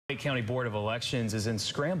Wake County Board of Elections is in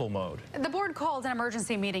scramble mode. The board called an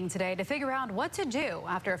emergency meeting today to figure out what to do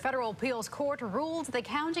after a federal appeals court ruled the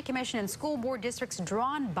county commission and school board districts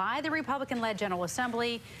drawn by the Republican-led General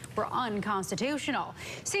Assembly were unconstitutional.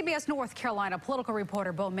 CBS North Carolina political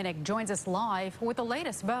reporter Bo Minnick joins us live with the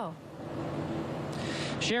latest. Bo.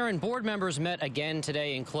 Sharon, board members met again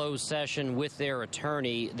today in closed session with their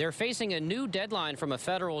attorney. They're facing a new deadline from a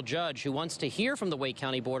federal judge who wants to hear from the Wake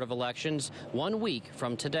County Board of Elections 1 week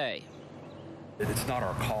from today. It's not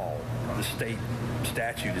our call. The state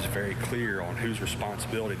statute is very clear on whose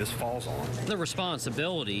responsibility this falls on. The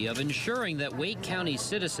responsibility of ensuring that Wake County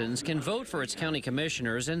citizens can vote for its county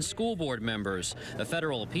commissioners and school board members. A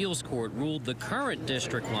federal appeals court ruled the current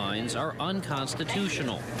district lines are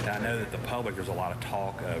unconstitutional. I know that the public, there's a lot of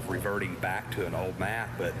talk of reverting back to an old map,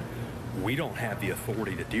 but we don't have the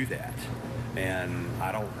authority to do that. And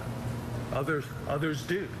I don't. Others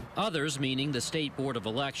do. Others meaning the State Board of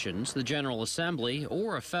Elections, the General Assembly,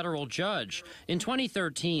 or a federal judge. In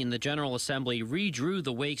 2013, the General Assembly redrew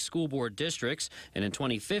the Wake School Board districts, and in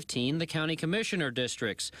 2015, the County Commissioner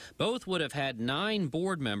districts. Both would have had 9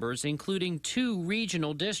 board members, including 2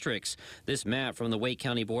 regional districts. This map from the Wake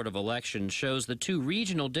County Board of Elections shows the 2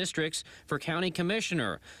 regional districts for County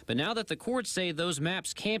Commissioner. But now that the courts say those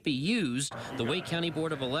maps can't be used, the Wake County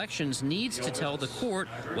Board of Elections needs to tell the court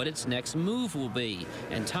what its next move will be.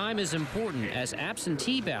 And time is important as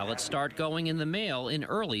absentee ballots start going in the mail in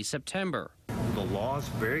early September. The law is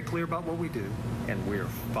very clear about what we do, and we're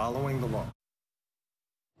following the law.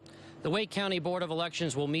 The Wake County Board of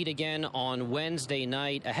Elections will meet again on Wednesday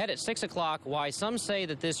night. Ahead at 6 o'clock, why some say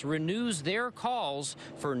that this renews their calls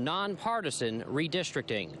for nonpartisan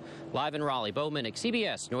redistricting. Live in Raleigh, Bo Minnick,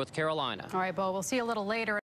 CBS North Carolina. All right, Bo, we'll see you a little later.